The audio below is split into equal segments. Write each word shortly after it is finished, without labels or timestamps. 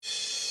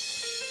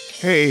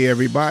Hey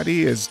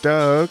everybody, it's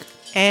Doug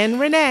and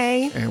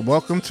Renee, and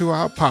welcome to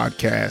our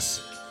podcast,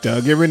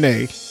 Doug and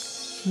Renee,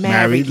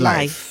 Married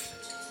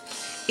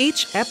Life.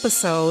 Each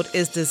episode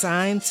is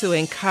designed to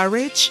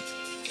encourage,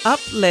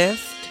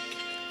 uplift,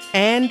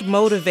 and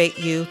motivate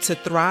you to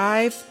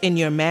thrive in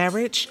your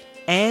marriage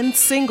and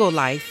single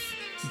life.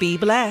 Be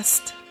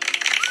blessed.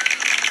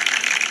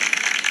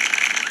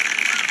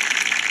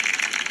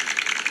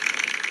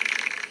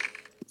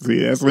 See,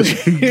 that's what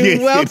you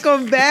get.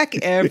 Welcome back,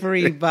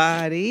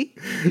 everybody.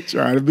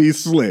 Trying to be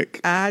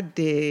slick. I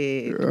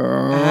did.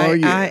 Oh,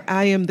 yeah.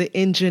 I am the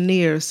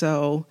engineer,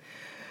 so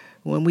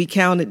when we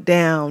counted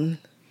down,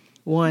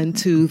 1,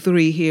 2,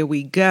 3, here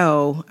we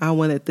go, I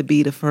wanted to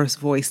be the first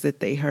voice that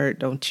they heard,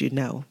 don't you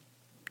know?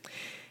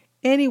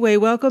 Anyway,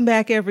 welcome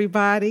back,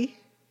 everybody.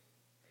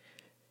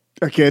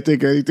 I can't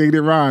think of anything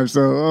that rhymes,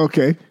 so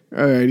okay.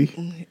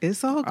 Alrighty.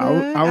 It's all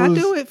good. I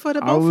do it for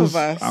the both of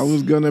us. I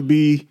was going to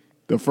be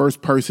the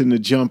first person to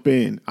jump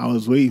in. I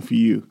was waiting for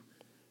you.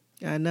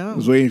 I know. I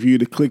was waiting for you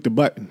to click the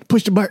button.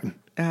 Push the button.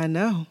 I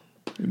know.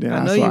 And then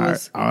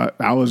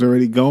I was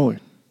already going.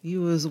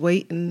 You was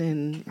waiting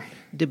and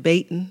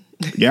debating.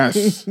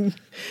 Yes.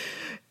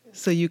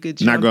 So you could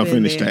jump in. Not going to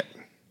finish there. that.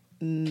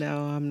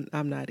 No,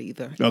 I'm not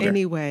either. Okay.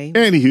 Anyway.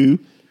 Anywho,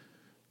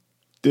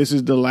 this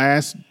is the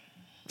last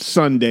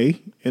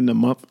Sunday in the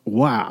month.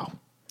 Wow.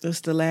 It's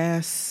the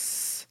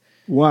last.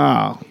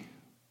 Wow.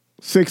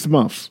 6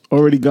 months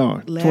already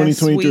gone. Last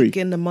 2023. week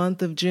in the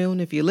month of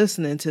June. If you're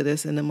listening to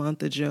this in the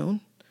month of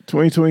June.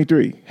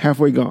 2023.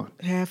 Halfway gone.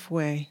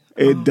 Halfway.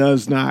 It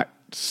does not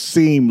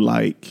seem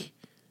like.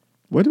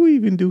 What do we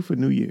even do for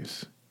New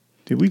Year's?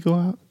 Did we go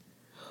out?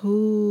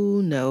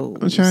 Who knows?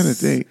 I'm trying to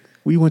think.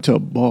 We went to a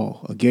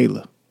ball, a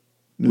gala.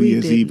 New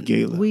Year's Eve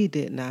gala. We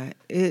did not.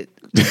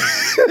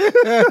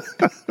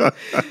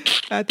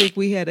 I think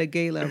we had a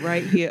gala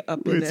right here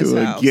up in this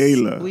house.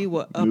 Gala. We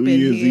were up New in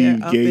Year's here,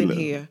 Eve up gala. in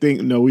here.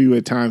 We were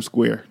at Times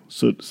Square,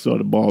 so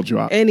the ball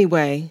dropped.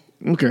 Anyway.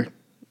 Okay.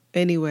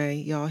 Anyway,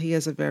 y'all, he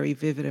has a very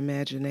vivid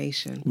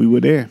imagination. We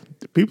were there.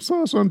 People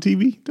saw us on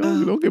TV.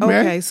 Don't get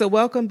mad. Okay, so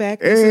welcome back.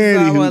 This is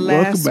our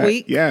last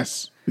week.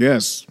 Yes.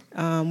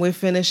 We're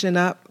finishing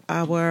up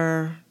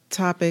our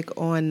topic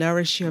on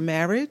Nourish Your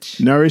Marriage.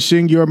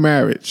 Nourishing your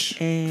marriage.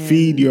 And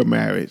feed your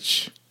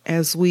marriage.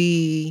 As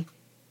we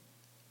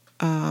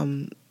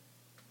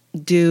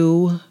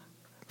do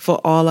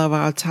for all of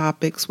our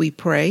topics, we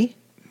pray.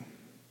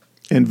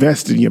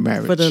 Invest in your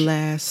marriage. For the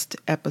last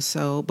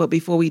episode. But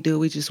before we do,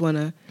 we just want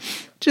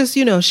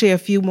to share a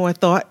few more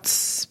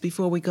thoughts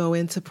before we go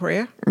into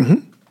prayer.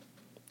 Mm-hmm.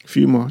 A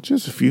few more,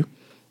 just a few.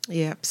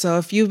 Yeah. So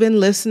if you've been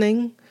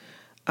listening,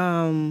 we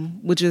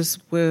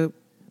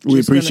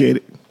appreciate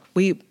it.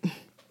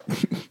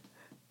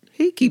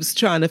 He keeps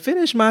trying to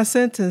finish my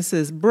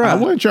sentences, bruh. I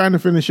wasn't trying to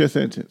finish your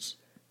sentence.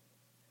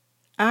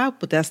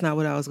 But that's not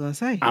what I was going to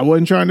say. I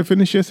wasn't trying to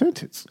finish your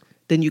sentence.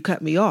 Then you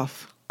cut me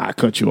off. I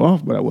cut you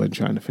off, but I wasn't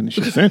trying to finish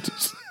your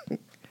sentence.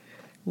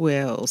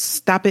 Well,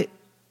 stop it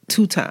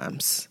 2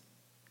 times.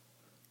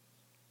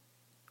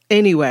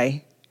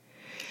 Anyway,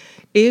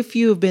 if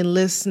you've been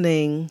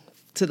listening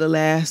to the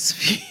last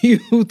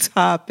few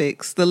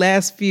topics, the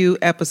last few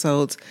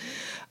episodes,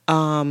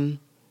 thank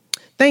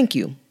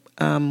you.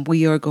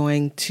 We are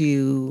going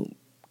to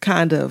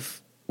kind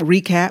of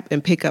recap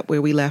and pick up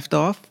where we left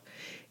off.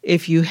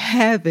 If you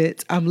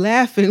haven't, I'm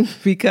laughing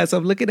because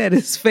I'm looking at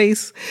his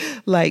face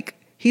like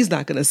he's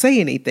not going to say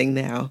anything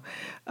now.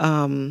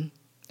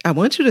 I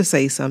want you to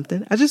say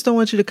something. I just don't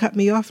want you to cut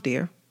me off,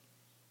 dear.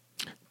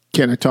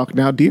 Can I talk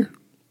now, dear?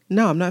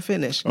 No, I'm not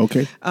finished.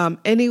 Okay.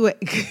 Anyway,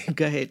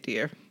 go ahead,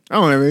 dear. I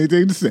don't have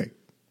anything to say.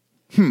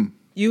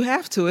 You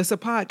have to. It's a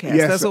podcast.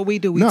 Yes, that's what we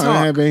do. We talk. talk. I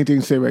don't have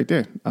anything to say right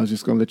there. I was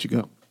just going to let you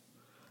go.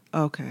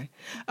 Okay.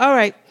 All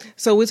right.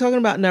 So we're talking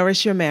about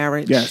Nourish Your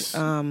Marriage. Yes.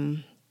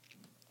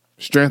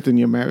 Strengthen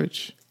your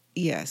marriage.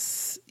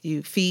 Yes.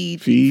 You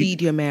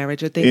feed your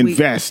marriage.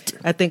 Invest.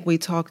 I think we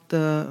talked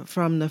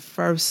from the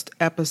first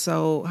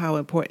episode how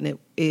important it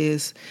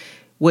is.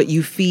 What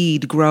you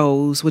feed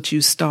grows, what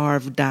you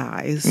starve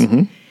dies.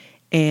 Mm-hmm.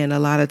 And a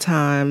lot of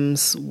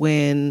times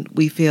when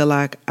we feel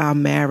like our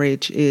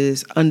marriage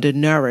is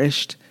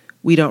undernourished,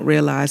 we don't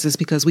realize it's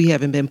because we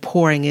haven't been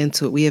pouring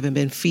into it. We haven't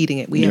been feeding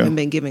it. We haven't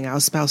been giving our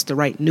spouse the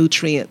right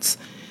nutrients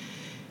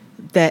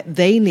that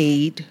they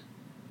need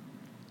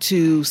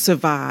to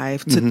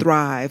survive, to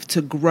thrive,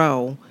 to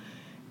grow.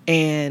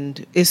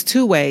 And it's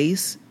 2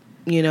 ways,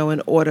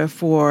 in order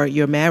for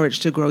your marriage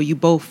to grow. You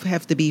both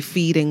have to be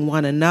feeding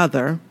one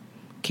another.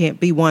 Can't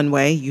be one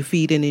way. You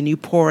feeding and you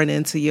pouring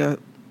into your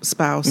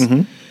spouse.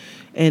 Mm-hmm.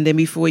 And then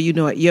before you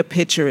know it, your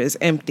pitcher is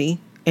empty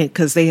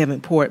because they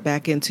haven't poured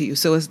back into you.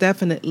 So it's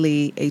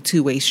definitely a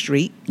 2-way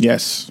street.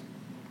 Yes.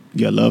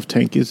 Your love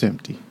tank is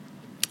empty.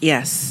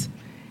 Yes.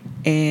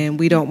 And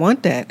we don't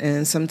want that.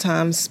 And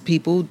sometimes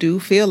people do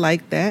feel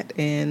like that.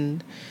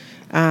 And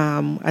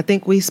I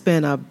think we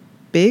spent a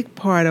big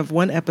part of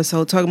one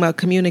episode talking about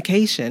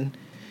communication.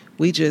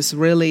 We just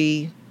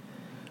really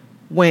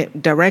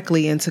went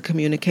directly into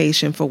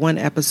communication for one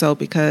episode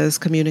because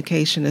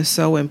communication is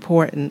so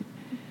important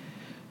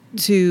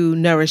to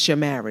nourish your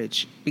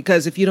marriage.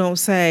 Because if you don't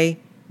say,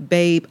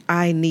 babe,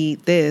 I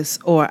need this,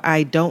 or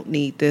I don't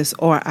need this,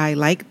 or I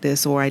like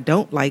this, or I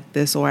don't like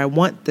this, or I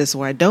want this,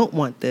 or I don't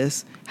want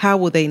this, how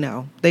will they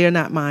know? They are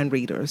not mind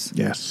readers.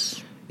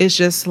 Yes. It's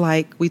just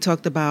like we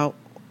talked about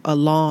a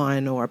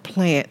lawn or a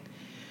plant.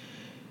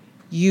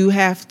 You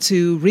have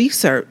to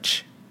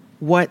research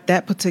what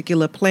that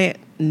particular plant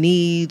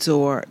needs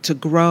or to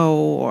grow,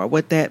 or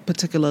what that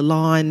particular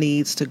lawn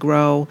needs to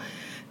grow.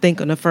 I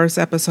think on the first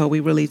episode we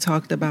really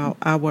talked about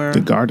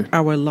The garden.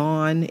 our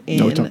lawn.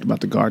 No, we talked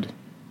about the garden.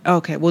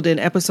 Okay, well then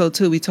episode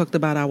 2 we talked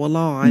about our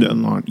lawn. The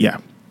lawn, yeah.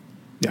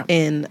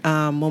 And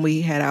when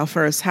we had our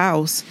first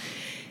house,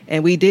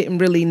 and we didn't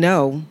really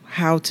know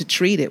how to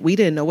treat it. We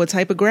didn't know what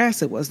type of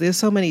grass it was. There's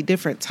so many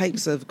different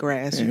types of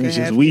grass. And it was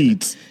just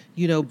weeds.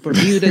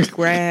 Bermuda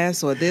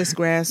grass or this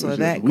grass or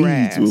that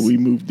grass. Weeds when we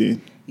moved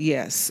in.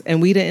 Yes,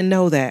 and we didn't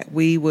know that.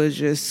 We were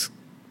just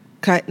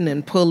cutting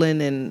and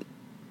pulling and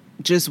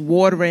just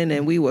watering,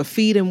 and we were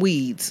feeding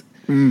weeds.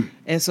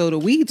 And so the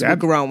weeds were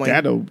growing.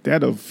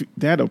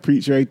 That'll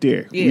preach right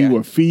there. Yeah. We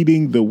were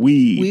feeding the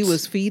weeds. We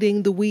was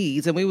feeding the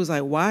weeds, and we was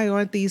like, why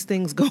aren't these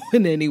things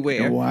going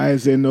anywhere? And why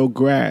is there no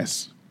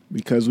grass?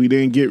 Because we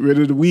didn't get rid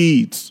of the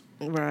weeds.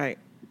 Right.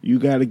 You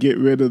got to get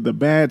rid of the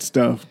bad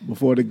stuff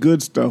before the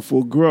good stuff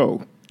will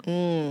grow.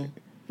 A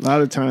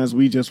lot of times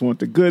we just want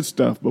the good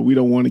stuff, but we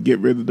don't want to get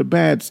rid of the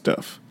bad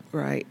stuff.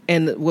 Right.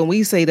 And when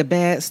we say the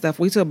bad stuff,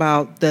 we talk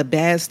about the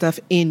bad stuff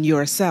in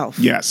yourself.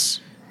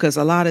 Yes. Because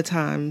a lot of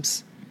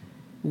times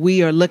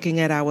we are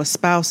looking at our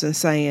spouse and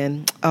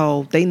saying,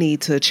 oh, they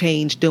need to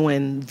change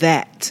doing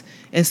that,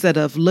 instead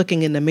of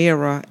looking in the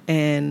mirror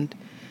and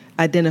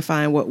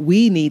identifying what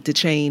we need to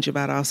change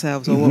about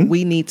ourselves, or what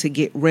we need to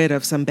get rid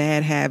of, some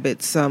bad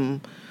habits,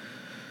 some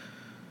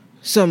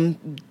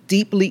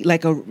deeply,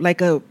 like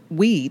a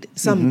weed,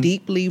 some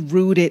deeply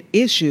rooted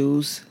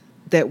issues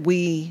that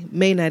we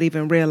may not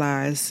even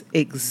realize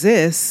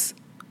exist,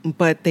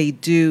 but they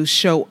do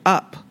show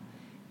up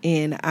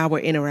in our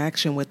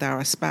interaction with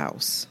our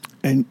spouse.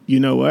 And you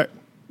know what?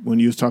 When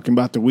you was talking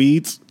about the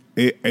weeds,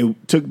 it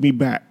took me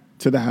back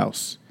to the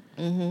house.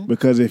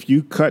 Because if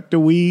you cut the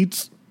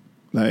weeds,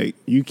 like,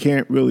 you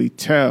can't really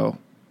tell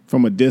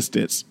from a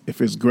distance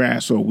if it's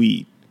grass or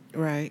weed.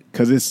 Right.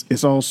 Because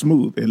it's all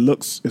smooth.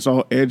 It's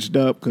all edged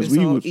up. It's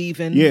all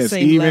even. Yeah, it's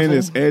same even. level.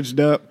 It's edged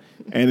up.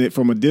 And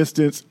from a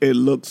distance, it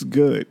looks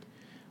good.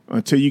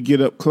 Until you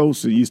get up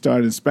closer, you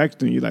start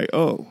inspecting. You're like,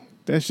 oh,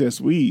 that's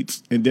just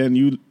weeds. And then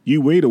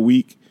you wait a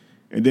week,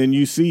 and then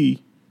you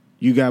see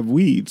you got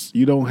weeds.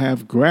 You don't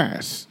have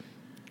grass.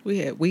 We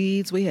had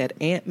weeds. We had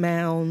ant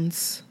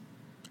mounds.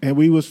 And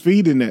we was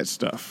feeding that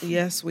stuff.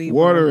 Yes, we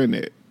watering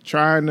it,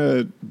 trying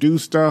to do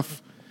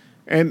stuff.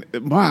 And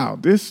wow,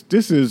 this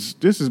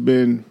has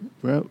been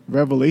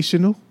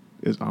revelational.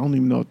 I don't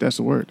even know if that's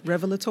a word.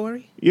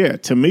 Revelatory? Yeah,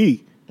 to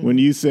me, when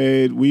you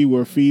said we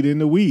were feeding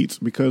the weeds,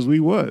 because we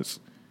was.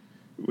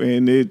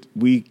 And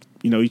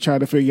you try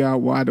to figure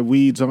out why the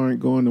weeds aren't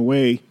going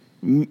away.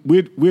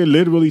 We're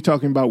literally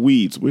talking about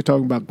weeds. We're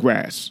talking about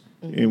grass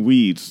and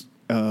weeds.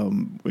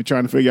 We're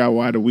trying to figure out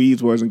why the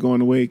weeds wasn't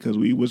going away, because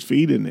we was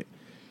feeding it.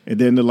 And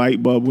then the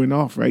light bulb went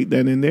off right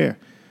then and there.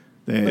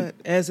 But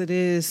as it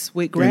is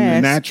with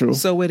grass, natural,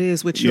 so it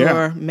is with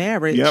your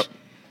marriage. Yep.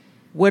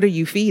 What are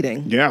you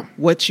feeding? Yeah.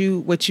 What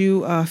you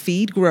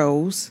feed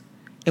grows,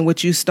 and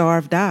what you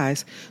starve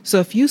dies. So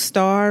if you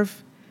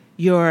starve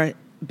your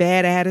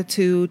bad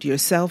attitude, your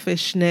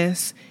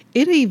selfishness,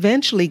 it'll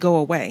eventually go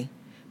away.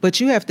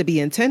 But you have to be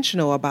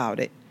intentional about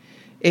it.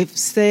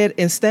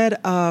 Instead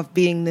of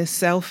being this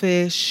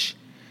selfish,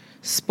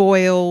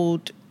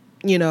 spoiled,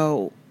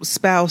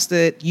 spouse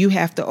that you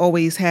have to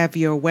always have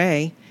your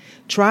way,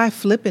 try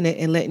flipping it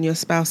and letting your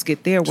spouse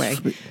get their way.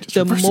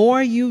 The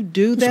more you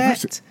do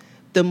that,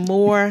 the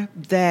more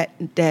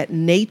that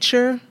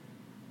nature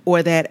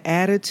or that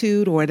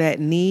attitude or that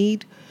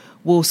need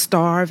will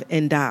starve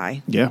and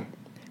die. Yeah.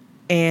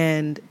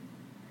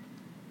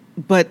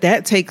 But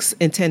that takes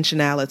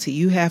intentionality.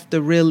 You have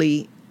to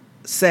really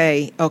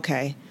say,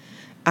 okay,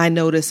 I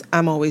notice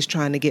I'm always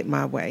trying to get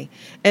my way.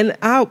 And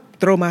I'll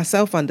throw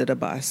myself under the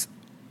bus.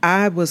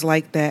 I was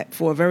like that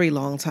for a very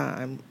long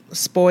time.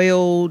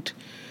 Spoiled,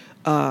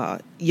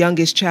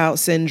 youngest child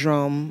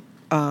syndrome,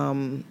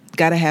 got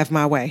to have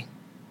my way.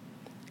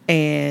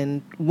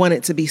 And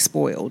wanted to be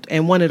spoiled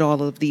and wanted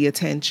all of the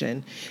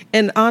attention.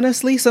 And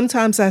honestly,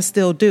 sometimes I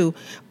still do,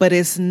 but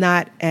it's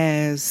not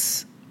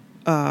as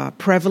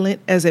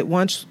prevalent as it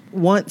once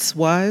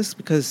was,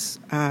 because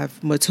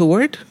I've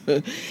matured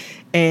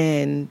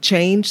and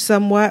changed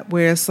somewhat,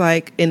 where it's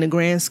like, in the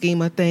grand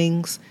scheme of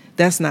things,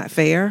 that's not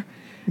fair.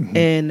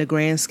 In the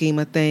grand scheme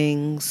of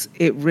things,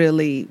 it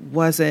really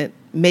wasn't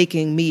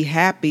making me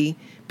happy,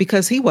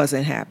 because he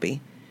wasn't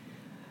happy.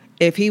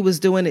 If he was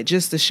doing it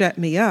just to shut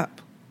me up,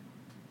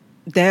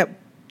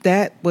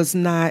 that was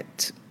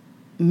not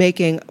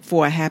making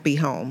for a happy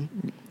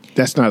home.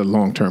 That's not a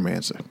long-term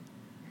answer.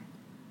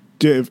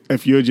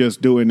 If you're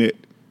just doing it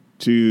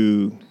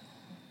to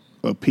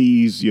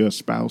appease your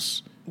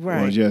spouse,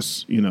 right, or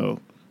just,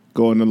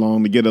 going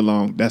along to get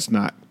along, that's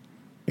not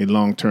a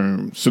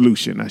long-term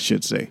solution, I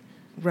should say,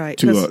 right,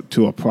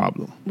 to a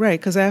problem. Right,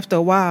 because after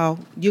a while,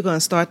 you're going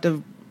to start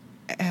to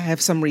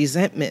have some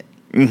resentment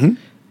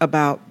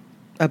about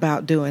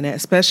doing that,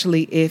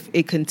 especially if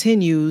it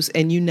continues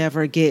and you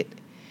never get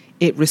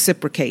it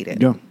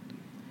reciprocated. Yeah.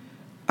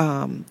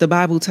 The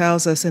Bible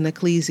tells us in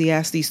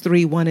Ecclesiastes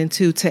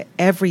 3:1-2, to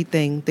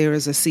everything there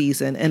is a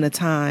season and a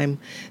time,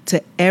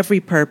 to every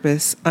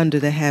purpose under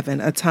the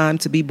heaven, a time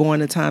to be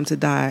born, a time to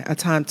die, a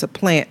time to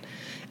plant,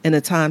 and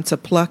a time to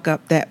pluck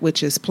up that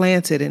which is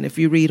planted. And if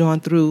you read on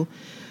through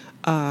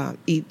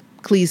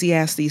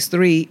Ecclesiastes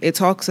 3, it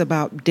talks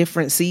about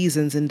different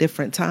seasons and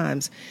different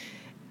times.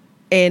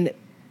 And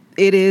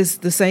it is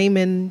the same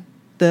in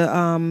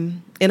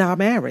our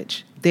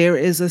marriage. There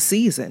is a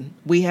season.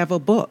 We have a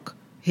book.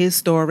 His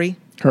story,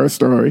 her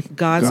story,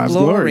 God's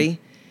glory,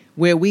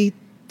 where we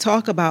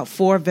talk about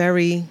 4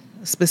 very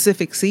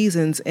specific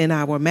seasons in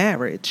our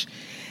marriage,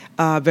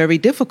 very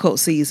difficult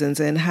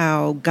seasons, and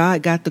how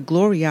God got the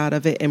glory out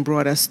of it and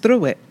brought us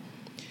through it.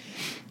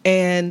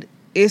 And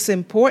it's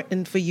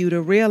important for you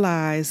to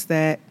realize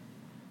that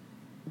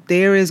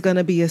there is going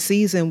to be a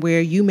season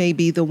where you may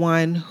be the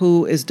one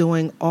who is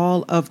doing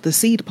all of the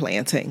seed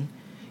planting.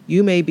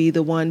 You may be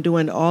the one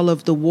doing all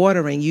of the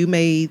watering. You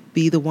may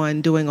be the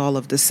one doing all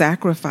of the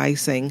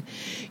sacrificing.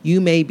 You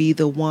may be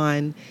the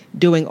one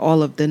doing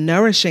all of the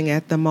nourishing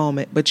at the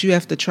moment. But you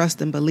have to trust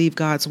and believe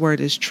God's word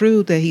is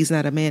true, that he's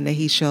not a man that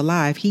he shall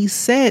lie. He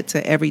said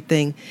to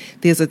everything,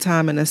 there's a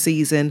time and a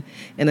season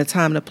and a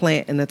time to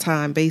plant and a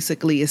time,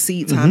 basically a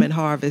seed time and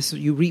harvest.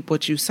 You reap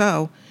what you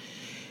sow.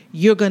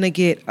 You're going to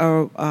get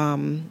a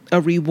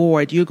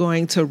reward. You're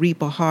going to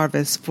reap a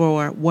harvest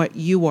for what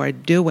you are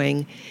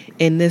doing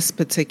in this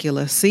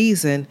particular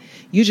season.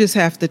 You just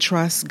have to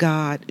trust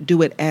God,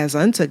 do it as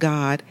unto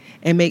God,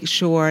 and make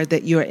sure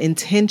that your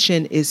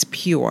intention is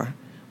pure.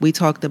 We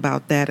talked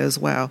about that as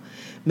well,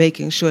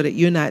 making sure that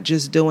you're not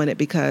just doing it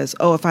because,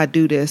 if I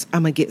do this,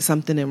 I'm going to get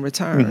something in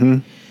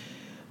return.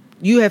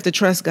 You have to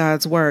trust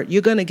God's word.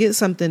 You're going to get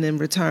something in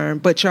return,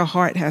 but your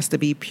heart has to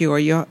be pure.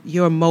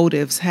 Your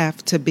motives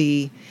have to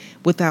be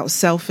without a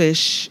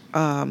selfish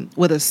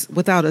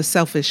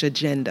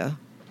agenda.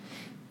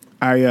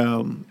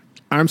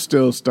 I'm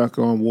still stuck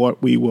on what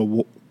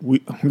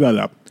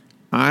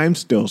I'm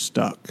still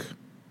stuck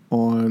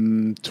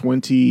on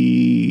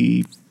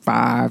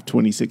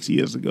 26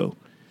 years ago.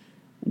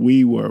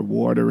 We were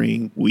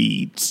watering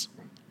weeds.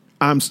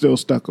 I'm still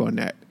stuck on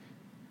that.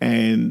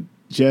 And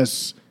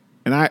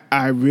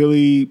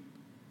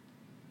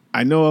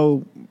I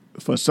know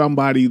for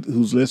somebody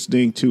who's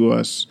listening to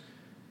us,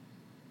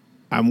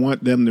 I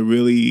want them to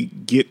really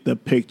get the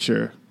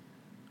picture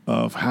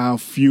of how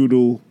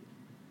futile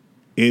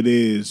it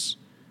is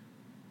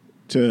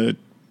to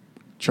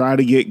try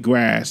to get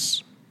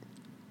grass,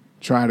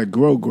 try to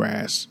grow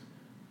grass,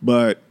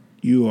 but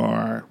you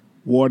are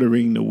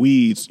watering the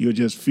weeds. You're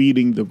just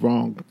feeding the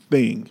wrong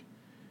thing.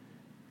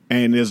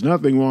 And there's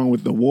nothing wrong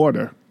with the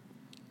water.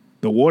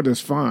 The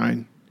water's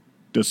fine.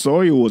 The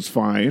soil was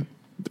fine,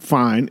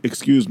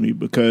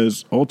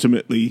 because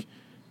ultimately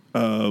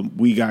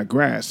we got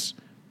grass.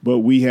 But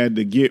we had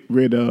to get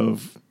rid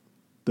of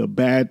the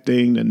bad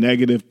thing, the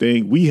negative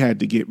thing. We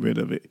had to get rid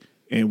of it.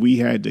 And we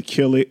had to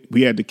kill it.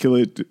 We had to kill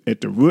it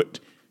at the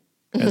root,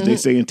 as they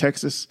say in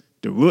Texas,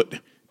 the root.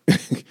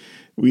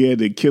 We had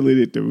to kill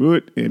it at the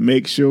root and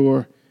make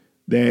sure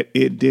that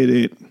it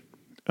didn't,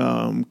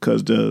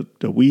 because the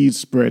weeds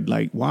spread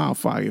like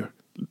wildfire.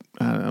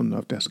 I don't know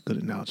if that's a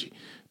good analogy.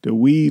 The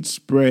weeds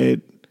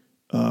spread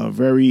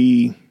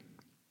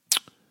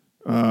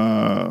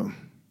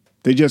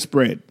they just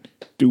spread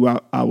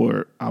throughout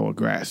our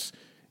grass.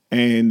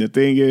 And the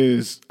thing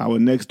is, our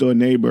next door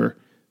neighbor,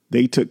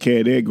 they took care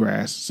of their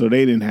grass, so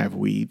they didn't have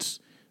weeds.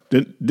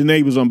 The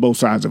neighbors on both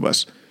sides of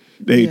us,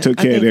 they took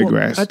care of their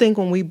grass. I think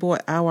when we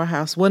bought our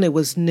house, when it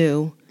was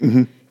new,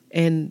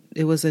 and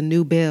it was a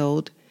new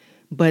build,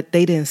 but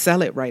they didn't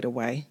sell it right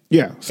away.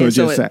 Yeah, so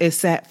it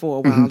sat for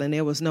a while, and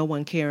there was no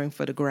one caring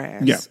for the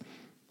grass. Yeah,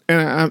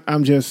 and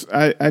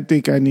I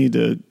think I need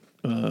to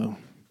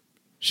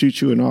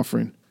shoot you an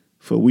offering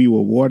for we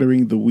were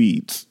watering the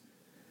weeds.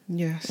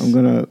 Yes. I'm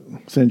going to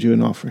send you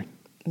an offering.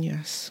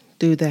 Yes,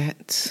 do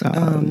that.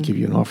 I'll give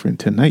you an offering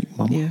tonight,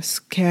 Mama. Yes,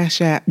 Cash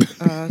App,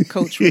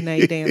 Coach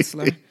Renee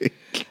Dantzler.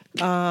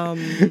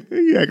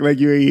 You act like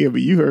you ain't here,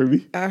 but you heard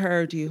me. I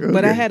heard you. Okay.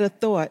 But I had a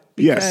thought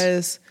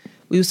because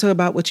we was talking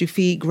about what you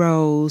feed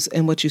grows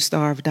and what you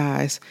starve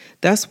dies.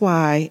 That's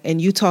why,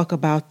 and you talk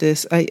about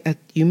this,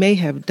 you may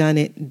have done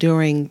it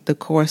during the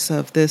course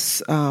of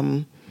this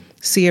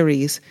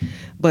series,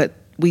 but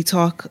we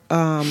talk,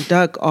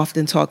 Doug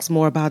often talks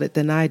more about it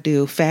than I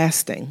do,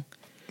 fasting.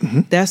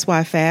 That's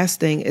why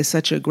fasting is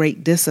such a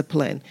great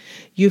discipline.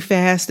 You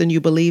fast and you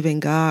believe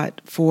in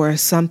God for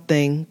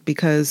something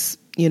because,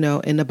 in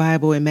the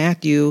Bible in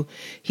Matthew,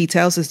 he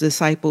tells his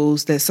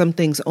disciples that some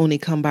things only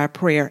come by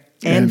prayer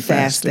and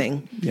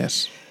fasting.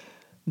 Yes.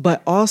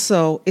 But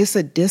also it's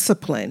a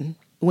discipline.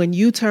 when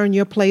you turn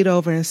your plate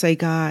over and say,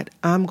 God,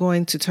 I'm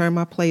going to turn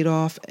my plate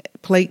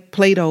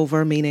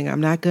over, meaning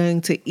I'm not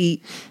going to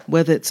eat,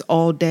 whether it's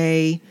all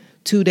day,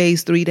 2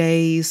 days, 3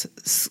 days,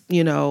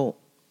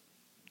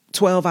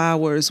 12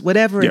 hours,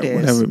 whatever it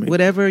is,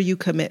 whatever you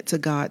commit to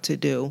God to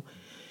do,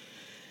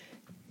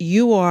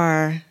 you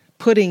are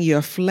putting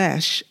your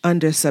flesh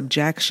under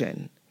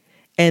subjection.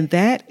 And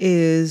that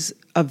is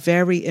a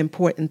very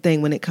important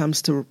thing when it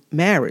comes to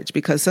marriage,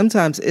 because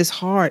sometimes it's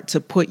hard to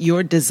put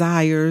your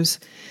desires,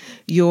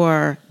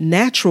 your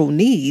natural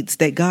needs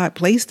that God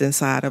placed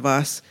inside of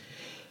us.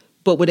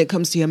 But when it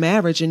comes to your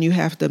marriage and you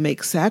have to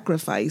make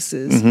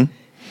sacrifices,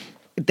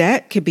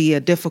 that could be a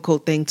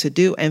difficult thing to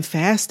do. And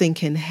fasting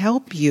can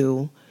help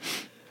you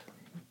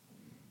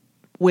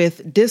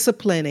with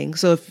disciplining.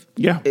 So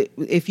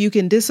if you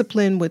can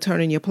discipline with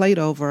turning your plate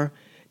over,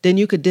 then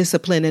you could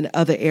discipline in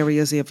other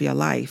areas of your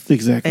life.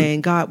 Exactly.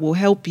 And God will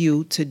help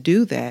you to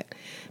do that.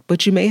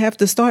 But you may have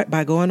to start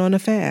by going on a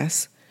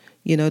fast.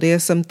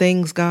 There's some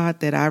things, God,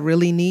 that I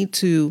really need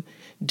to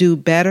do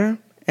better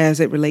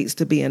as it relates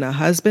to being a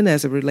husband,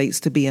 as it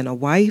relates to being a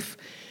wife.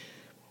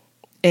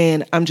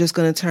 And I'm just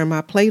going to turn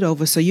my plate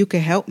over so you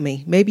can help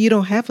me. Maybe you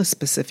don't have a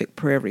specific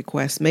prayer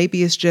request.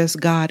 Maybe it's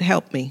just, God,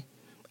 help me.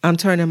 I'm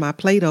turning my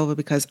plate over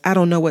because I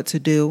don't know what to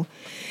do.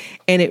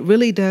 And it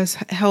really does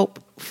help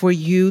for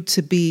you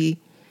to be,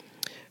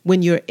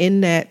 when you're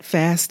in that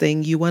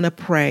fasting, you want to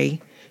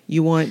pray,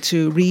 you want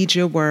to read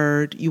your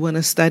word, you want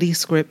to study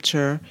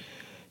scripture,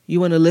 you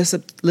want to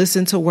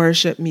listen to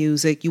worship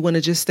music, you want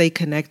to just stay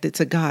connected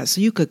to God so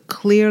you could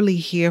clearly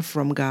hear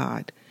from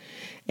God.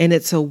 And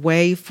it's a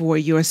way for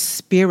your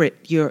spirit,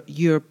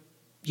 you're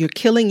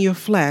killing your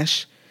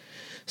flesh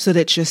so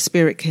that your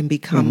spirit can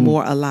become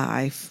more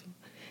alive.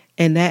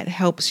 And that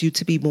helps you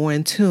to be more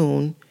in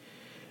tune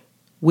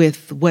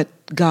with what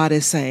God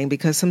is saying,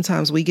 because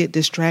sometimes we get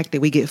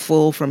distracted. We get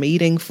full from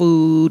eating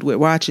food. We're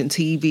watching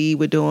TV.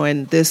 We're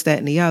doing this, that,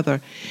 and the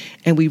other.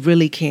 And we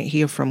really can't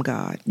hear from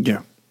God.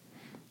 Yeah.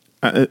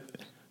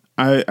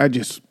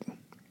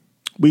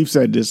 We've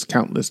said this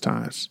countless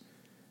times.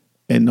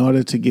 In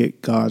order to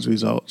get God's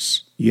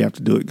results, you have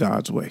to do it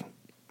God's way.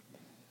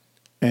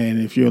 And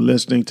if you're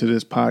listening to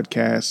this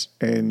podcast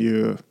and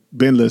you've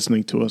been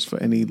listening to us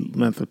for any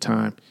length of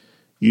time,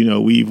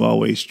 we've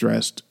always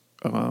stressed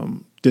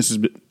this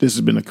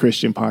has been a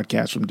Christian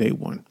podcast from day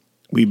one.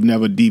 We've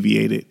never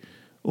deviated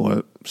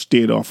or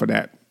steered off of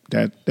that.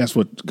 That's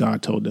what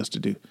God told us to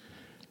do.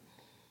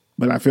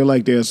 But I feel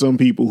like there are some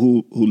people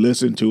who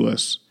listen to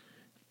us,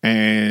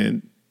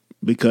 and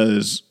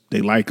because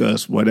they like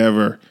us,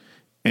 whatever,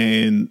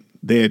 and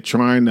they're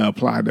trying to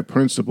apply the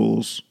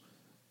principles,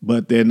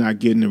 but they're not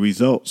getting the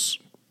results.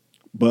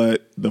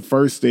 But the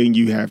first thing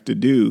you have to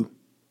do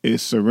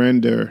is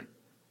surrender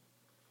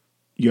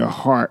your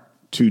heart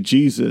to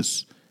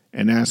Jesus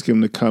and ask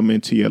him to come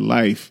into your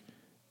life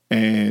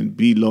and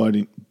be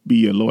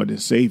your Lord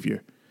and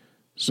Savior.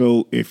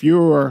 So if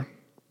you're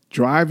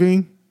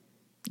driving,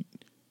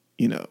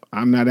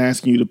 I'm not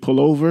asking you to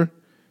pull over.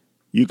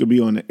 You could be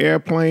on the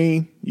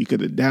airplane. You could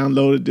have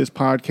downloaded this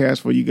podcast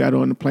before you got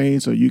on the plane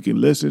so you can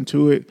listen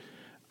to it.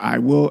 I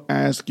will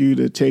ask you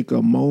to take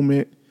a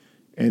moment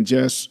and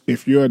just,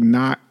 if you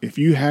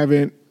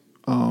haven't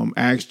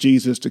asked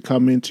Jesus to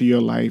come into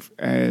your life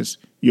as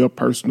your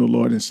personal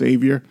Lord and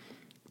Savior,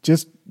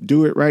 just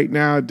do it right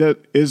now.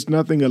 It's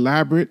nothing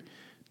elaborate.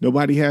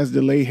 Nobody has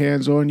to lay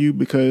hands on you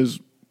because,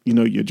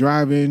 you're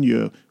driving,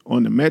 you're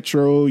on the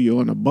metro, you're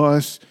on a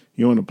bus,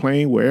 you're on a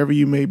plane, wherever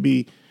you may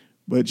be.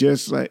 But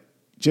just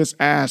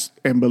ask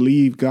and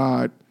believe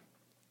God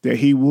that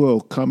he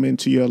will come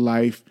into your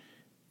life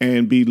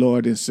and be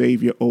Lord and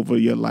Savior over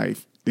your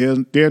life. There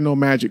are no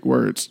magic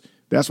words.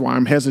 That's why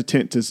I'm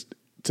hesitant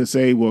to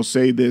say, well,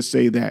 say this,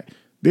 say that.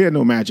 There are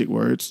no magic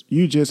words.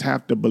 You just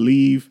have to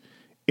believe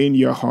in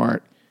your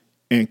heart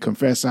and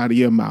confess out of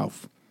your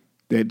mouth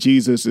that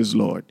Jesus is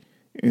Lord.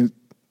 And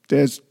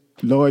there's,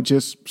 Lord,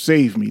 just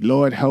save me.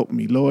 Lord, help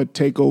me. Lord,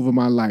 take over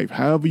my life.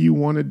 However you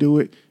want to do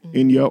it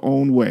in your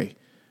own way.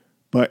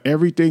 But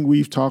everything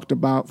we've talked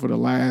about for the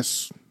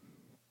last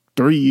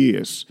 3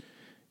 years,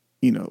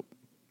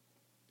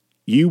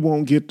 you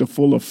won't get the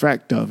full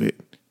effect of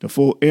it, the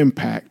full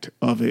impact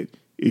of it,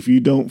 if you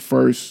don't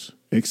first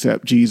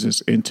accept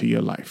Jesus into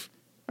your life.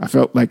 I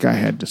felt like I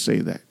had to say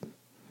that.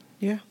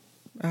 Yeah,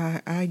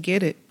 I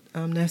get it.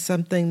 That's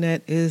something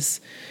that is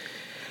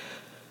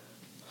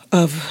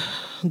of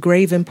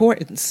grave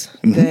importance,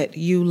 that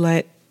you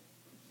let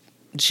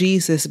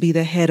Jesus be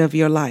the head of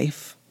your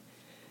life.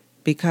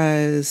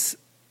 Because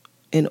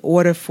in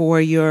order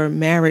for your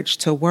marriage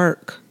to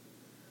work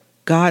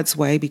God's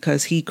way,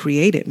 because he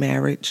created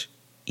marriage,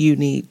 you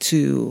need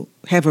to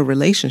have a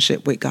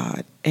relationship with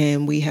God.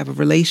 And we have a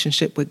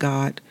relationship with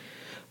God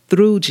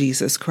through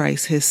Jesus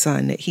Christ, his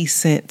son, that he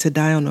sent to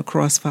die on the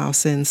cross for our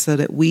sins so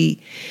that we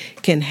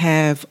can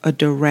have a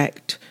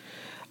direct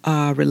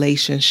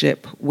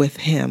relationship with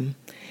him.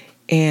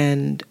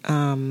 And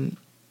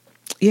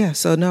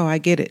so no, I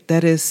get it.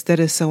 That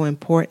is so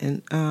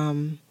important.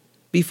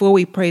 Before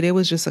we pray, there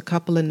was just a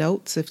couple of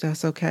notes, if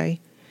that's okay,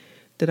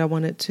 that I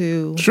wanted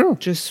to Sure.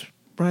 just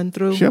run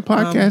through? Share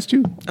podcast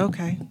too.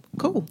 Okay,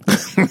 cool.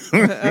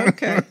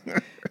 Okay.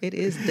 It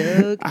is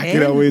Doug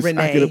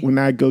Renee. When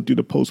I go through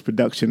the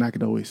post-production, I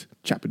can always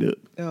chop it up.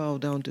 Oh,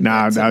 don't do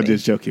that. No, I'm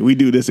just joking. We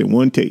do this in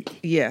one take.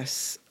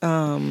 Yes.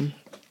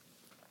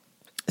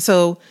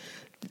 So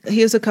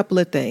here's a couple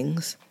of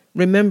things.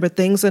 Remember,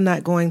 things are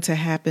not going to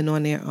happen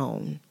on their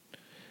own.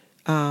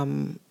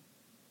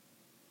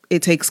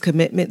 It takes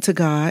commitment to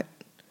God,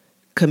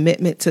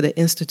 commitment to the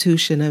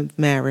institution of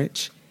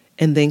marriage,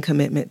 and then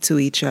commitment to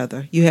each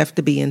other. You have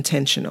to be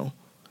intentional.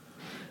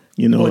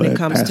 When it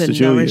comes to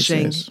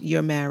nourishing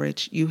your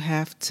marriage, you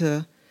have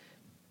to.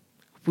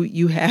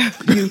 He's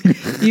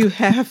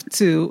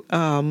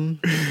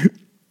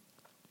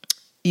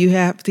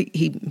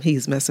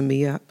messing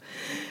me up.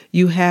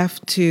 You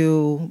have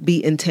to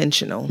be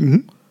intentional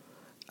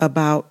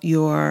about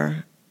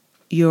your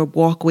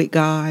walk with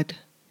God,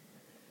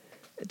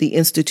 the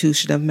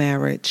institution of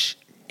marriage,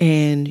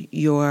 and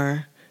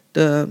the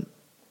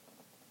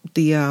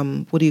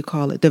what do you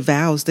call it? The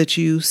vows that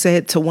you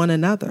said to one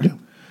another. Yeah.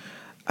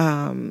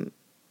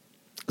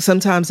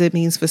 Sometimes it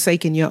means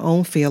forsaking your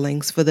own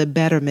feelings for the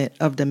betterment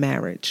of the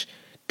marriage.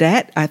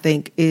 That, I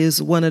think,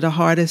 is one of the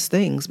hardest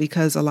things,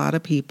 because a lot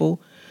of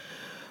people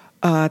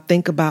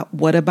think about,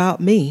 what about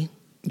me?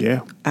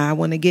 Yeah. I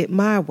want to get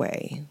my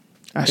way.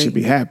 I should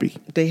be happy.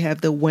 They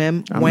have the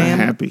wham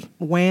mentality.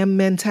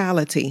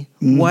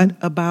 Mm-hmm. What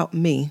about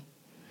me?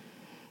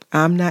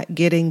 I'm not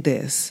getting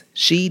this.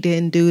 She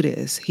didn't do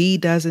this. He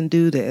doesn't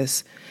do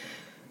this.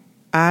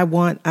 I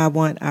want.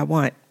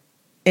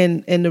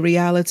 And the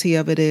reality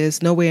of it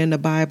is, nowhere in the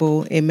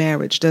Bible in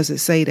marriage does it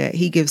say that.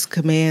 He gives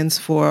commands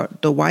for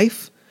the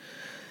wife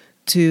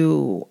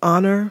to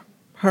honor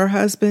her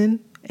husband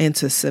and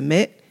to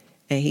submit.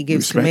 And he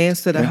gives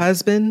commands to the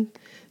husband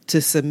to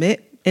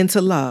submit and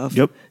to love.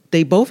 Yep.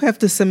 They both have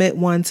to submit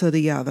one to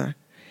the other.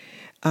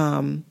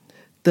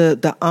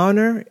 The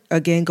honor,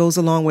 again, goes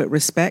along with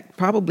respect,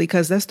 probably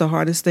because that's the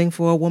hardest thing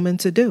for a woman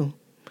to do,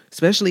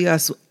 especially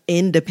us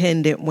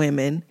independent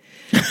women.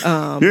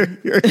 And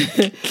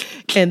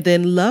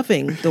then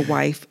loving the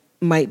wife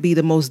might be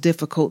the most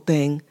difficult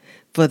thing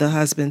for the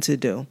husband to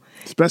do.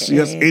 Especially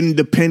us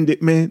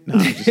independent men.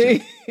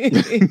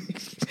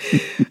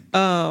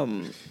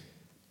 No,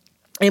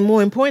 and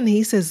more importantly,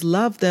 he says,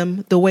 love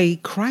them the way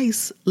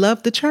Christ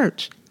loved the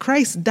church.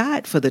 Christ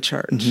died for the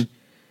church. Mm-hmm.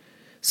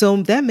 So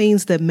that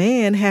means the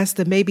man has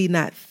to maybe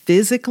not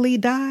physically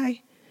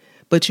die,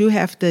 but you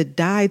have to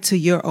die to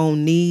your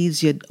own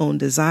needs, your own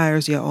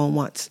desires, your own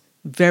wants.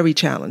 Very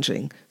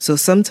challenging. So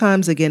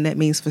sometimes, again, that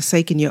means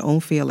forsaking your own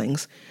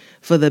feelings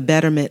for the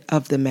betterment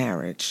of the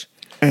marriage.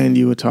 And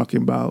you were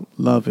talking about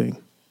loving.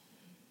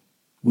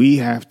 We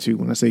have to,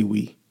 when I say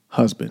we,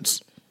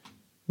 husbands,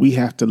 we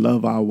have to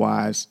love our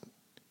wives,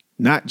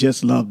 not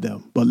just love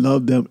them, but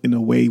love them in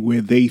a way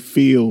where they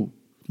feel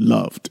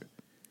loved.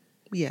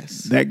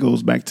 Yes. That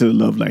goes back to the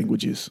love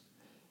languages.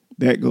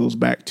 That goes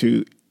back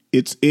to,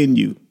 it's in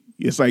you.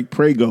 It's like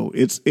prego.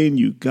 It's in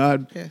you.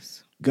 God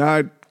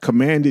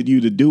commanded you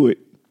to do it.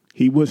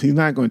 He's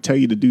not going to tell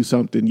you to do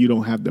something you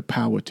don't have the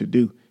power to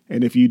do.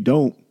 And if you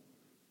don't,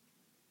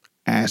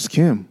 ask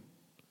him,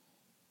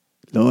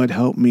 Lord,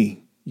 help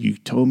me. You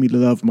told me to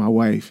love my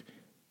wife.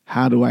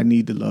 How do I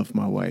need to love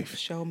my wife?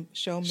 Show me,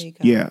 God.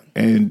 Yeah,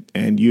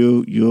 and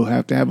you'll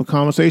have to have a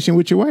conversation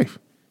with your wife.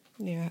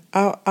 Yeah,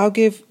 I'll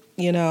give,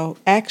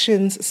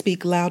 actions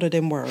speak louder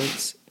than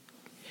words.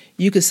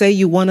 You could say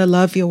you want to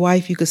love your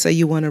wife. You could say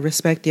you want to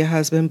respect your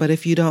husband. But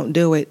if you don't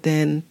do it,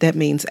 then that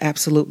means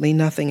absolutely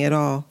nothing at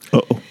all.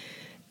 Uh-oh.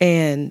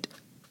 And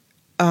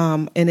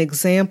an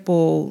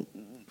example,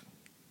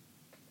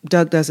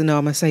 Doug doesn't know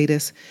I'm going to say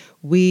this.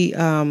 We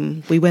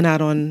went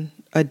out on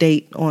a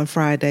date on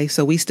Friday.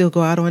 So we still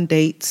go out on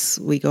dates.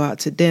 We go out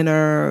to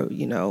dinner,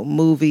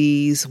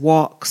 movies,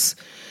 walks,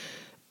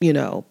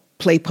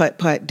 play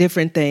putt-putt,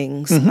 different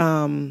things,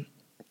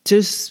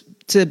 just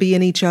to be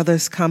in each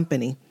other's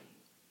company.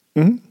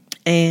 Mm-hmm.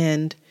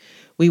 And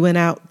we went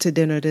out to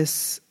dinner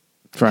this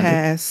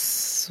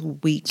past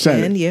weekend.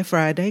 Saturday. Yeah,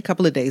 Friday, a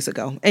couple of days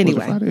ago.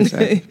 Anyway,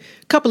 a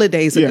couple of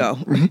days ago.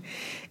 Mm-hmm.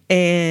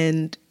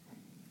 And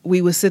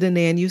we were sitting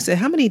there and you said,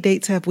 how many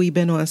dates have we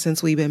been on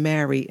since we've been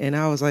married? And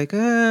I was like,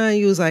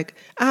 you was like,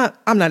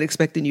 I'm not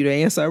expecting you to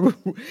answer. I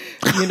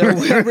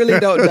really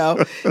don't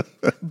know.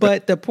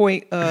 But the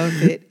point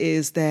of it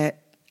is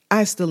that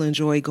I still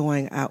enjoy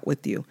going out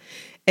with you.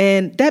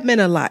 And that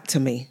meant a lot to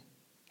me.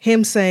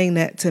 Him saying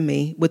that to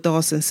me with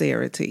all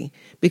sincerity,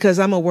 because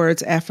I'm a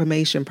words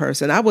affirmation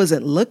person. I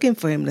wasn't looking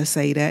for him to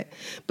say that,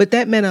 but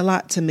that meant a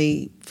lot to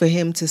me for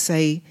him to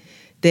say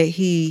that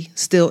he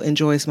still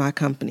enjoys my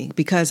company,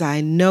 because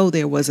I know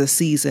there was a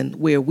season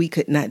where we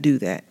could not do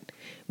that.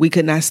 We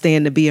could not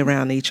stand to be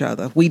around each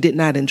other. We did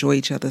not enjoy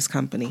each other's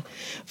company.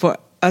 For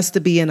us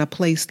to be in a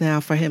place now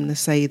for him to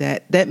say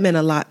that meant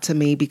a lot to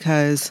me,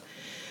 because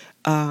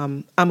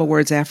I'm a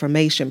words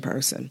affirmation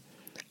person.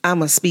 I'm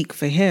going to speak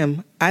for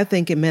him. I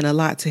think it meant a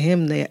lot to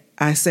him that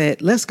I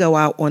said, let's go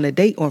out on a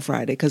date on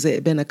Friday, because it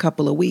had been a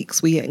couple of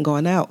weeks we hadn't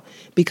gone out,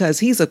 because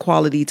he's a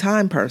quality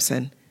time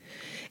person.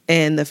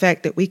 And the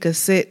fact that we could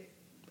sit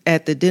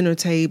at the dinner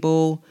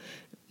table,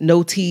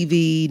 no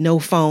TV, no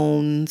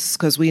phones,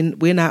 because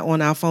we're not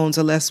on our phones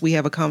unless we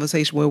have a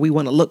conversation where we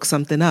want to look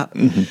something up.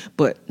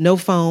 But no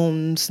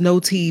phones, no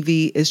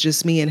TV. It's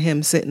just me and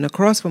him sitting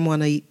across from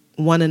one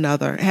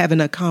another, having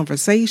a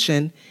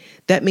conversation.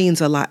 That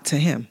means a lot to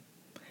him.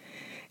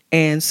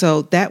 And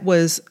so that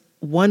was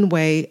one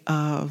way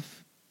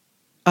of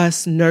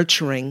us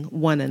nurturing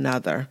one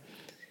another.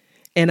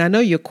 And I know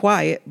you're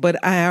quiet,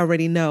 but I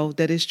already know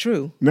that it's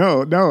true.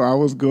 No, I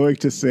was going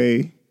to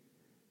say,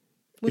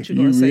 what you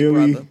going to say,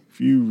 brother? If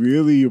you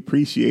really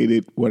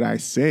appreciated what I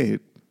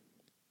said,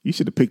 you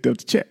should have picked up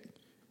the check.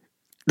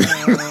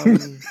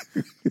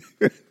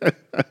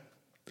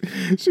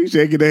 She's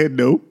shaking her head,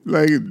 no.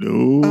 Like,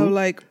 no. I'm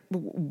like,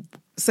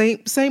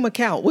 same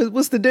account.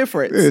 What's the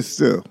difference? It's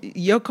still.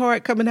 Your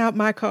card coming out,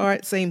 my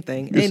card, same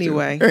thing. It's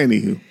anyway.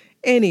 Still.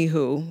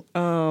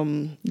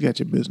 Anywho. You got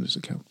your business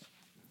account.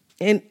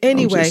 And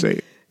anyway. Just say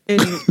it.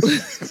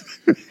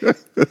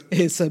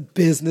 It's a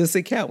business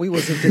account. We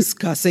wasn't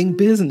discussing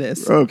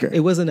business. Okay.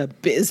 It wasn't a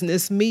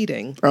business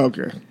meeting.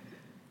 Okay.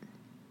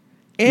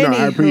 Anywho, no,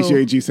 I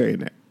appreciate you saying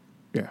that.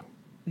 Yeah.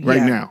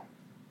 Right now.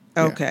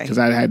 Okay. Because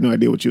I had no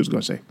idea what you was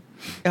going to say.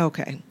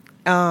 Okay.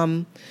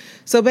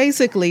 So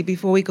basically,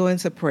 before we go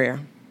into prayer,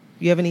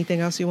 you have anything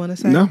else you want to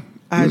say? No.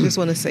 I just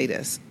want to say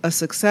this. A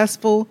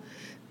successful,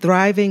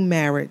 thriving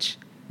marriage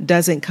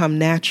doesn't come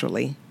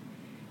naturally.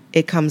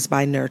 It comes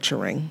by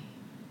nurturing.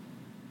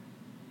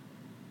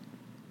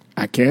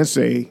 I can't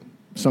say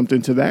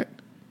something to that,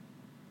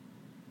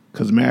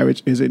 because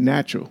marriage isn't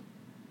natural.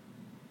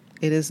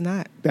 It is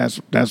not.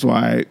 That's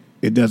why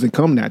it doesn't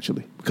come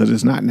naturally, because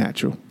it's not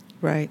natural.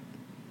 Right.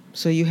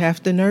 So you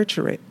have to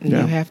nurture it, and you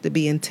have to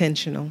be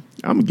intentional.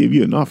 I'm going to give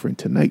you an offering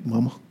tonight,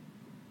 Mama.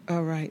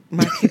 All right.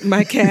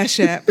 My Cash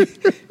App is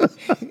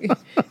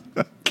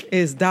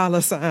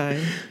 $.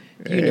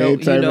 You know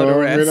the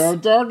rest.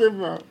 I'm talking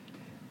about.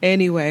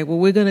 Anyway, well,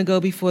 we're going to go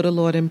before the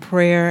Lord in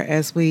prayer,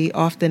 as we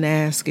often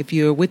ask. If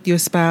you're with your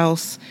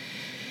spouse,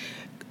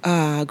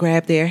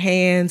 grab their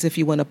hands. If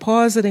you want to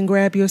pause it and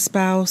grab your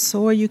spouse,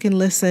 or you can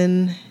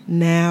listen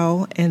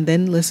now and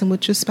then listen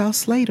with your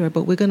spouse later.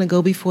 But we're going to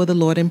go before the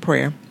Lord in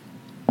prayer.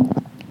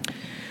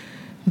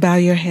 Bow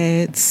your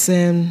heads,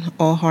 and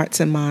all hearts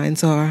and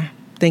minds are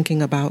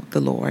thinking about the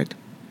Lord.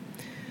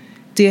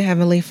 Dear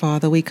Heavenly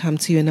Father, we come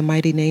to you in the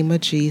mighty name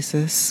of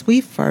Jesus. We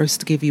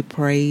first give you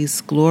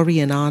praise, glory,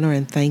 and honor,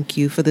 and thank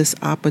you for this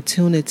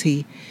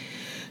opportunity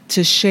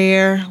to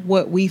share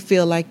what we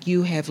feel like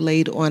you have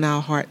laid on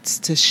our hearts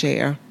to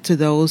share to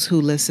those who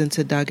listen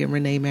to Doug and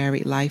Renee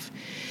Married Life.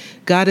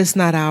 God, it's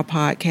not our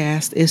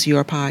podcast, it's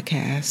your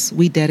podcast.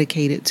 We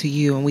dedicate it to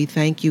you, and we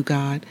thank you,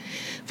 God,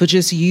 for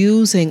just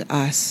using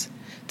us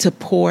to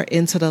pour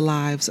into the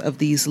lives of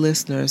these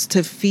listeners,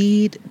 to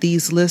feed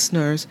these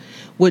listeners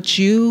what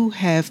you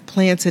have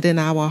planted in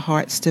our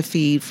hearts to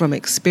feed, from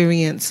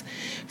experience,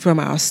 from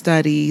our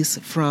studies,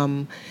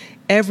 from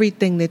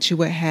everything that you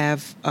would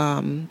have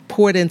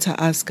poured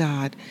into us,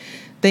 God.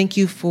 Thank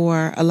you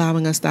for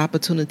allowing us the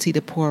opportunity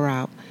to pour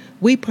out.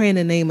 We pray in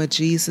the name of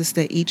Jesus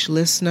that each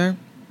listener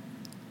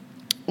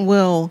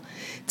will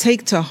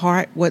take to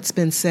heart what's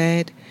been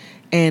said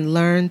and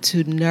learn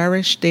to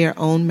nourish their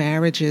own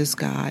marriages,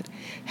 God.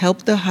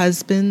 Help the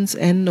husbands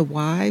and the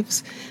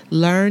wives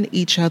learn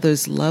each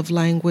other's love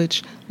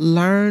language,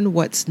 learn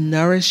what's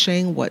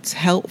nourishing, what's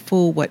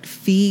helpful, what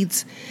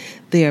feeds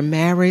their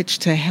marriage,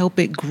 to help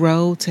it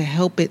grow, to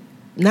help it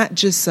not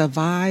just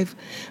survive,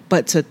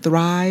 but to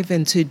thrive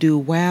and to do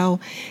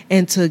well,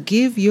 and to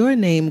give your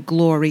name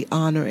glory,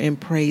 honor, and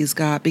praise,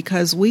 God,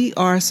 because we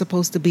are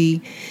supposed to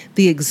be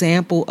the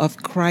example of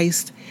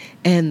Christ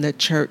and the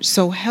church.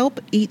 So help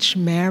each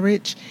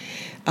marriage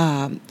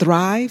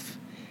thrive.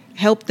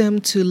 Help them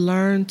to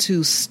learn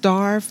to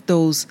starve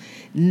those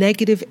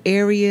negative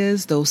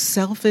areas, those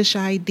selfish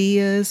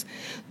ideas,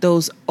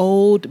 those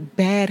old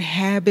bad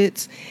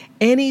habits,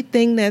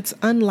 anything that's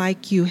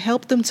unlike you.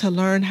 Help them to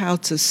learn how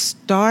to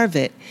starve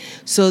it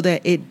so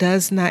that it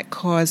does not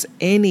cause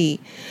any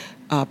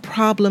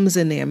problems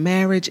in their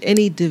marriage,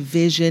 any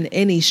division,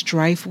 any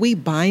strife. We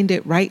bind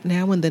it right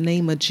now in the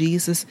name of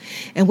Jesus.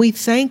 And we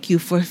thank you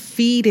for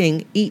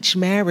feeding each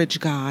marriage,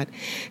 God.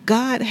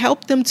 God,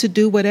 help them to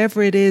do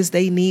whatever it is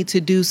they need to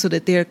do so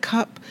that their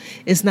cup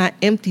is not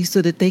empty, so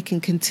that they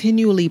can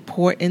continually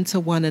pour into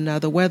one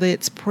another, whether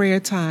it's prayer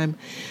time,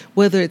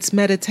 whether it's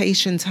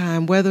meditation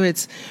time, whether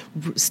it's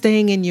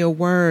staying in your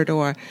word,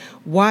 or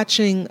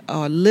watching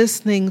or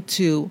listening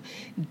to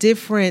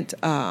different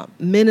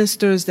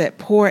ministers that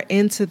pour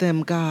into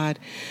them, God,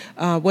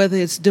 whether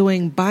it's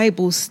doing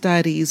Bible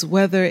studies,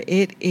 whether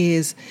it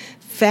is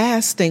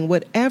fasting,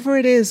 whatever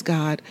it is,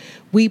 God,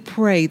 we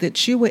pray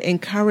that you would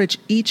encourage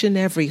each and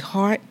every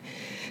heart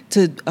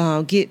to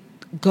get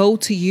go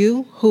to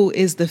you, who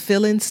is the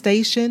filling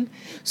station,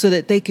 so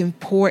that they can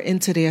pour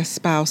into their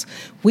spouse.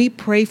 We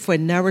pray for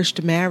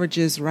nourished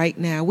marriages right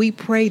now. We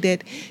pray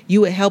that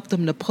you would help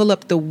them to pull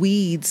up the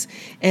weeds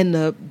and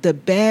the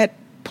bad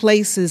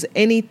places,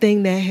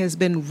 anything that has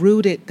been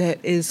rooted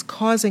that is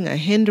causing a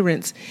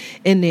hindrance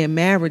in their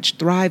marriage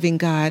thriving,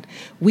 God.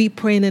 We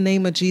pray in the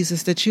name of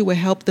Jesus that you will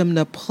help them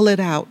to pull it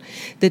out,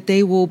 that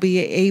they will be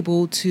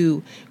able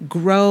to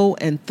grow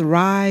and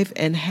thrive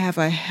and have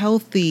a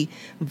healthy,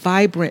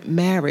 vibrant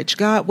marriage.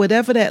 God,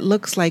 whatever that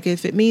looks like,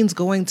 if it means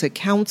going to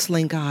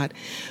counseling, God,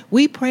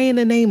 we pray in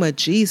the name of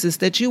Jesus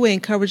that you will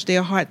encourage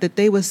their heart, that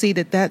they will see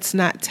that that's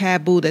not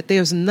taboo, that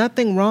there's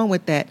nothing wrong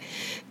with that,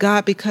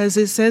 God, because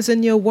it says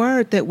in your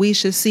word that we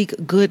should seek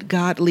good,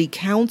 godly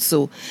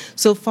counsel.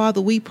 So, Father,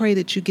 we pray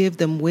that you give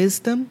them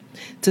wisdom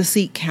to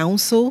seek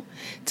counsel,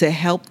 to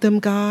help them,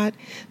 God,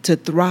 to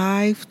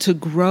thrive, to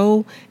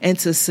grow, and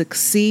to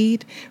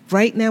succeed.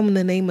 Right now, in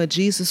the name of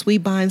Jesus, we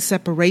bind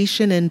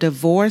separation and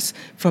divorce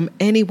from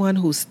anyone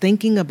who's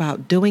thinking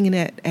about doing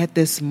it at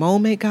this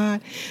moment, God.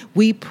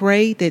 We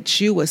pray that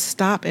you will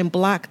stop and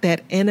block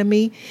that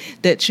enemy,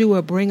 that you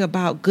will bring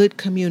about good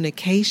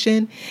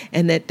communication,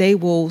 and that they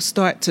will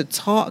start to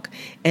talk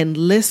and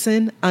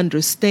listen,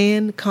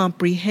 understand,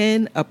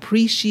 comprehend,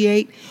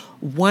 appreciate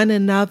one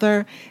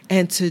another,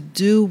 and to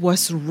do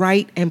what's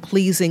right and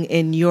pleasing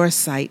in your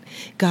sight.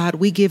 God,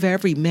 we give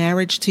every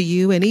marriage to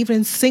you, and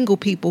even single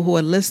people who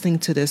are listening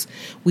to this,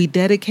 we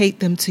dedicate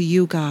them to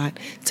you, God,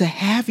 to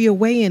have your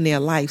way in their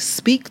life.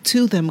 Speak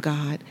to them,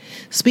 God.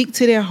 Speak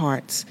to their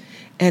hearts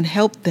and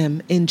help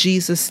them in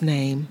Jesus'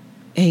 name.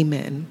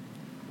 Amen.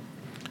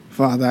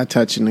 Father, I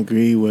touch and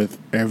agree with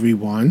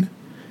everyone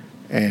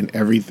and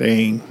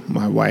everything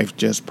my wife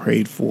just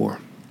prayed for.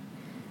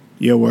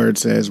 Your word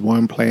says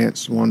one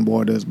plants, one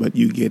waters, but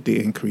you get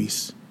the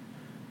increase.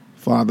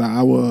 Father,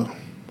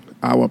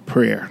 our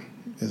prayer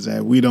is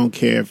that we don't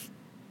care if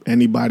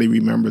anybody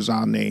remembers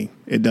our name.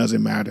 It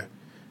doesn't matter.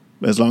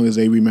 As long as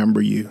they remember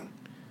you,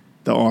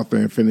 the author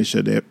and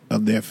finisher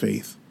of their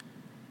faith.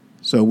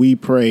 So we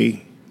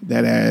pray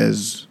that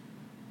as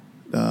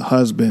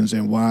husbands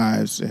and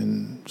wives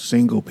and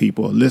single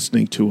people are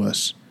listening to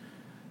us,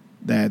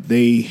 that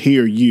they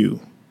hear you.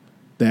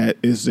 That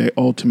is their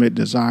ultimate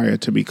desire,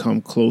 to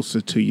become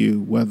closer to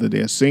you, whether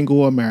they're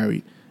single or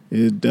married.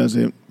 It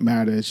doesn't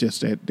matter. It's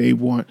just that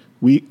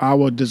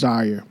our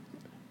desire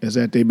is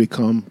that they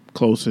become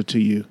closer to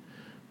you.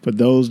 For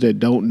those that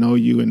don't know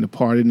you and the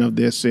pardon of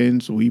their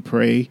sins, we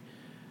pray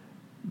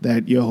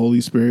that your Holy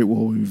Spirit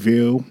will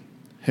reveal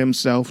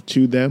himself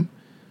to them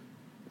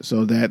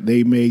so that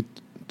they may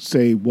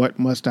say, what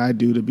must I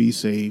do to be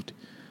saved?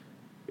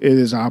 It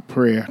is our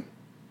prayer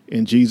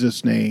in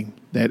Jesus' name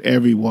that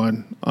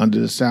everyone under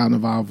the sound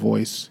of our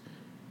voice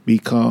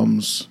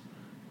becomes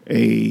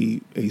a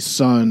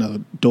son, a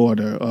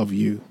daughter of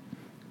you,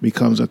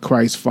 becomes a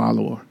Christ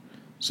follower.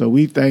 So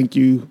we thank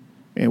you,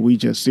 and we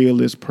just seal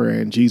this prayer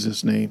in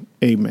Jesus' name.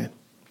 Amen.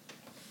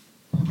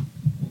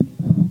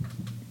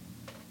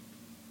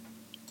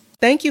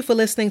 Thank you for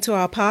listening to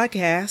our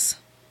podcast.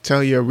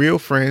 Tell your real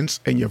friends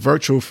and your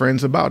virtual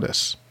friends about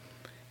us.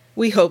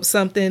 We hope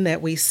something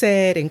that we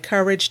said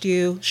encouraged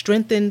you,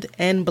 strengthened,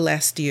 and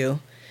blessed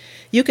you.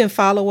 You can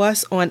follow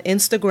us on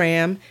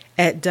Instagram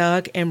at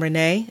Doug and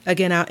Renee.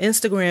 Again, our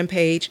Instagram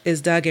page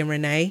is Doug and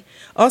Renee.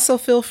 Also,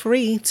 feel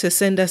free to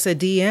send us a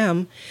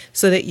DM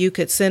so that you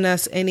could send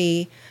us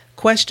any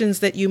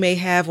questions that you may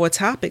have or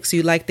topics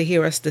you'd like to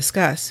hear us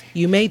discuss.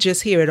 You may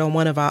just hear it on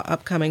one of our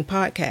upcoming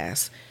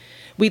podcasts.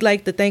 We'd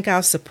like to thank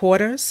our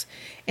supporters.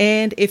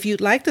 And if you'd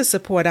like to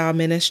support our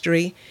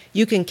ministry,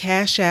 you can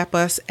Cash App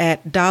us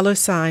at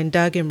 $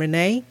 Doug and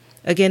Renee.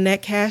 Again,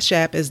 that Cash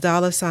App is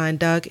 $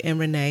 Doug and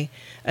Renee.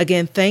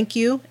 Again, thank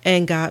you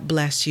and God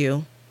bless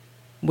you.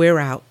 We're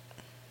out.